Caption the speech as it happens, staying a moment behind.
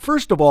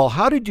First of all,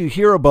 how did you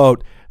hear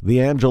about the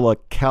Angela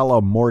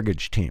Calla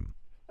mortgage team?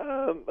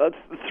 That's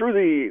through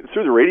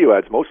the radio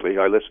ads mostly.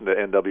 I listen to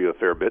NW a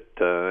fair bit,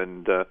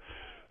 and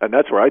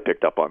that's where I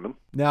picked up on them.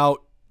 Now,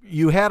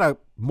 you had a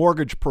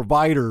mortgage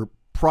provider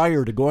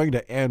prior to going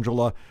to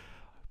Angela.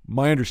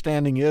 My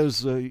understanding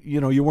is,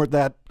 you weren't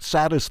that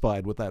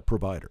satisfied with that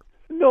provider.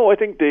 No, I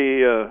think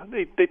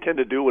they tend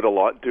to do what a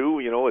lot do.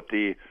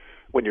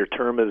 When your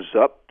term is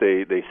up,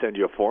 they send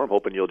you a form,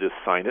 hoping you'll just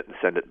sign it and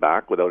send it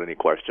back without any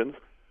questions.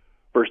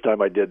 First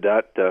time I did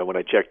that, when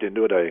I checked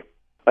into it, I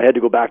had to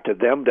go back to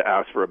them to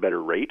ask for a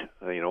better rate,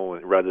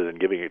 rather than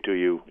giving it to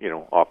you,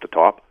 off the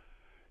top.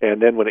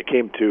 And then when it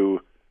came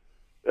to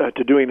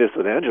doing this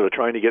with Angela,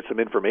 trying to get some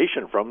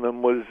information from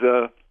them was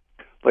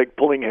like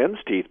pulling hen's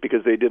teeth,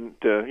 because they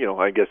didn't,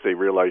 I guess they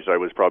realized I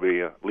was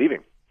probably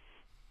leaving.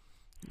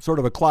 Sort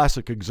of a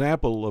classic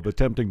example of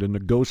attempting to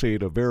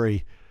negotiate a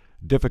very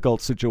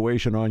difficult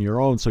situation on your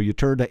own. So you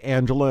turned to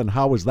Angela, and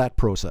how was that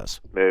process?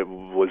 It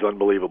was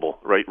unbelievable,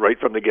 right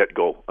from the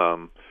get-go.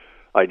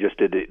 I just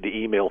did the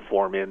email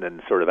form in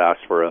and sort of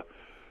asked for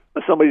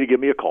somebody to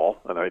give me a call,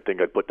 and I think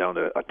I put down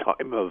a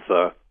time of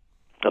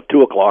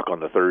 2 o'clock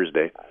on the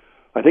Thursday.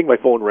 I think my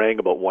phone rang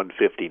about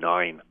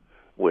 1:59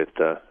 with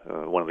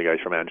one of the guys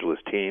from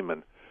Angela's team,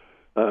 and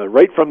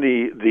right from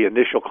the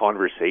initial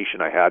conversation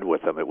I had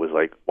with them, it was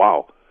like,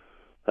 wow,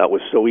 that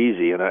was so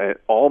easy, and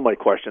all my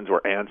questions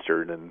were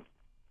answered. And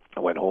I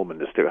went home and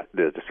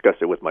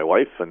discussed it with my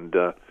wife, and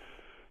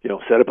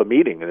set up a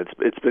meeting, and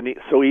it's been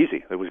so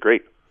easy. It was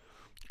great.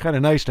 Kind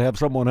of nice to have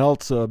someone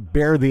else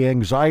bear the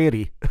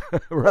anxiety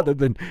rather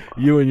than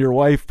you and your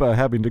wife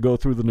having to go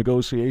through the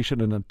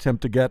negotiation and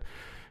attempt to get,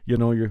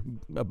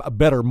 a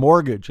better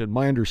mortgage. And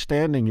my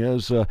understanding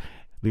is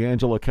the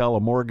Angela Calla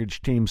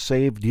mortgage team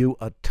saved you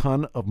a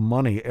ton of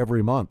money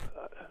every month.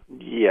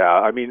 Yeah,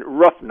 I mean,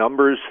 rough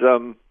numbers.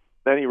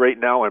 Manny, right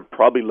now I'm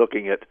probably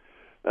looking at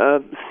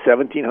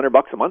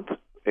 $1,700 a month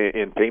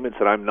in payments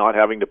that I'm not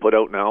having to put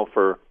out now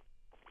for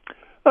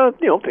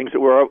things that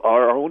we're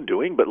our own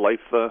doing, but life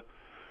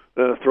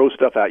throws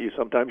stuff at you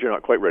sometimes you're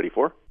not quite ready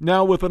for.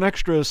 Now, with an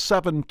extra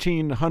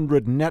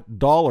 $1,700 net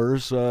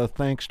dollars,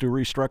 thanks to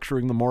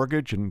restructuring the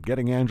mortgage and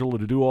getting Angela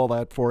to do all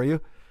that for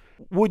you,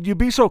 would you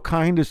be so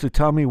kind as to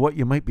tell me what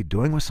you might be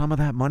doing with some of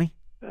that money?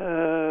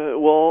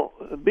 Well,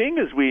 being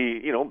as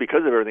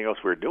because of everything else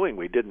we're doing,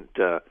 we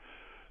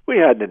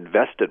hadn't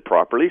invested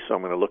properly, so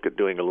I'm going to look at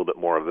doing a little bit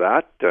more of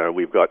that.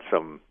 We've got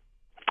some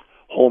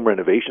home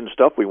renovation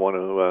stuff we want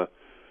to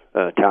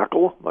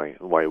tackle.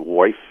 My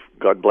wife,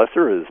 God bless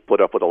her, has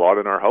put up with a lot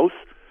in our house.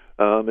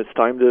 It's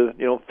time to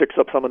fix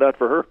up some of that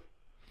for her.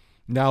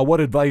 Now, what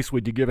advice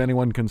would you give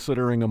anyone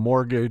considering a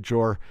mortgage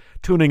or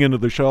tuning into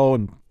the show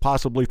and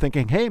possibly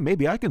thinking, hey,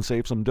 maybe I can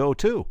save some dough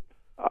too?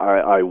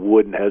 I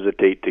wouldn't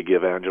hesitate to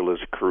give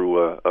Angela's crew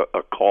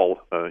a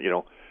call.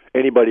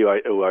 Anybody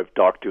who I've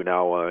talked to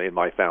now in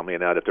my family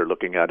and that, if they're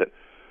looking at it,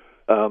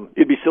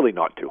 it'd be silly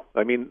not to.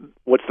 I mean,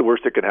 what's the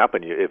worst that can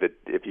happen?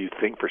 If you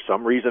think for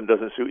some reason it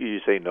doesn't suit you, you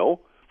say no.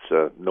 It's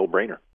a no-brainer.